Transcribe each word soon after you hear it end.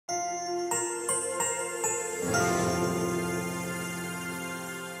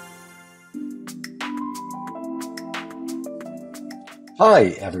Hi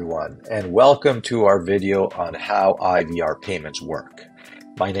everyone, and welcome to our video on how IVR payments work.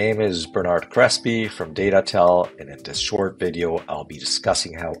 My name is Bernard Crespi from DataTel, and in this short video, I'll be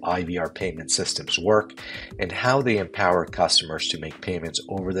discussing how IVR payment systems work and how they empower customers to make payments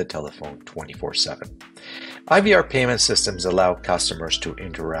over the telephone 24/7. IVR payment systems allow customers to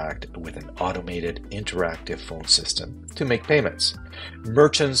interact with an automated interactive phone system to make payments.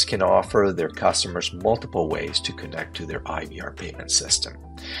 Merchants can offer their customers multiple ways to connect to their IVR payment system.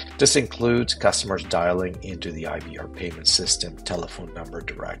 This includes customers dialing into the IVR payment system telephone number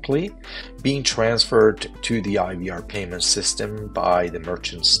directly, being transferred to the IVR payment system by the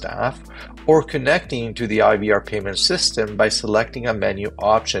merchant staff, or connecting to the IVR payment system by selecting a menu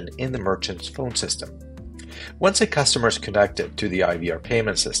option in the merchant's phone system. Once a customer is connected to the IVR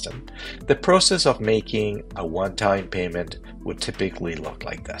payment system, the process of making a one-time payment would typically look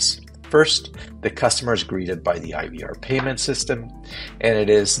like this. First, the customer is greeted by the IVR payment system, and it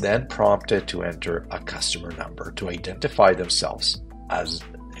is then prompted to enter a customer number to identify themselves as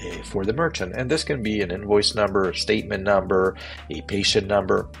for the merchant. And this can be an invoice number, a statement number, a patient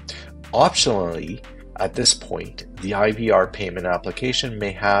number. Optionally, at this point, the IVR payment application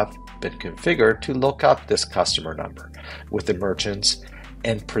may have been configured to look up this customer number with the merchants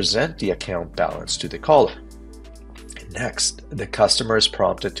and present the account balance to the caller. Next, the customer is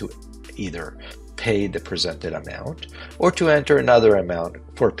prompted to either pay the presented amount or to enter another amount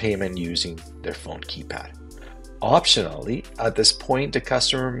for payment using their phone keypad. Optionally, at this point, the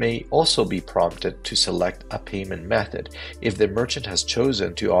customer may also be prompted to select a payment method if the merchant has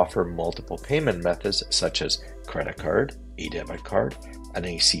chosen to offer multiple payment methods such as credit card, a debit card, an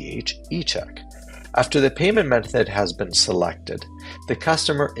ACH, e-check. After the payment method has been selected, the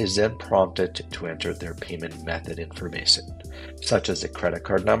customer is then prompted to enter their payment method information, such as the credit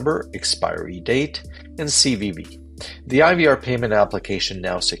card number, expiry date, and CVV. The IVR payment application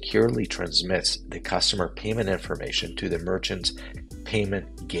now securely transmits the customer payment information to the merchant's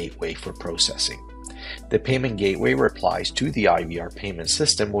payment gateway for processing. The payment gateway replies to the IVR payment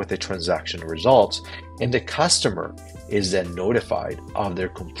system with the transaction results, and the customer is then notified of their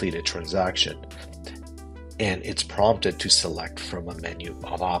completed transaction, and it's prompted to select from a menu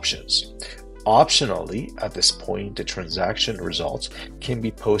of options. Optionally, at this point, the transaction results can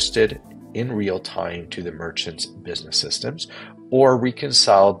be posted in real time to the merchant's business systems or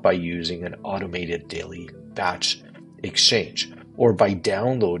reconciled by using an automated daily batch exchange or by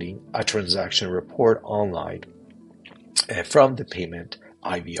downloading a transaction report online from the payment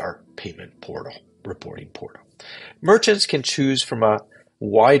IVR payment reporting portal. Merchants can choose from a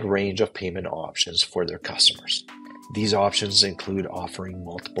wide range of payment options for their customers. These options include offering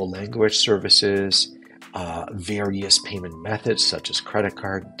multiple language services, various payment methods such as credit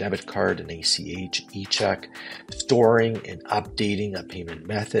card, debit card, and ACH, e-check, storing and updating a payment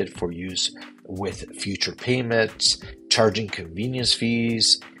method for use with future payments, charging convenience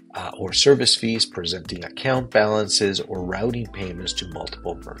fees or service fees, presenting account balances, or routing payments to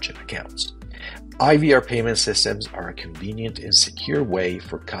multiple merchant accounts. IVR payment systems are a convenient and secure way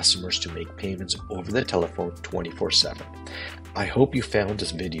for customers to make payments over the telephone 24/7. I hope you found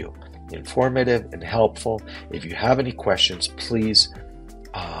this video informative and helpful. If you have any questions, please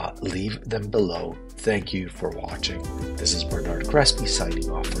leave them below. Thank you for watching. This is Bernard Crespi signing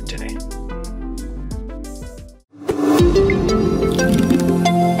off for today.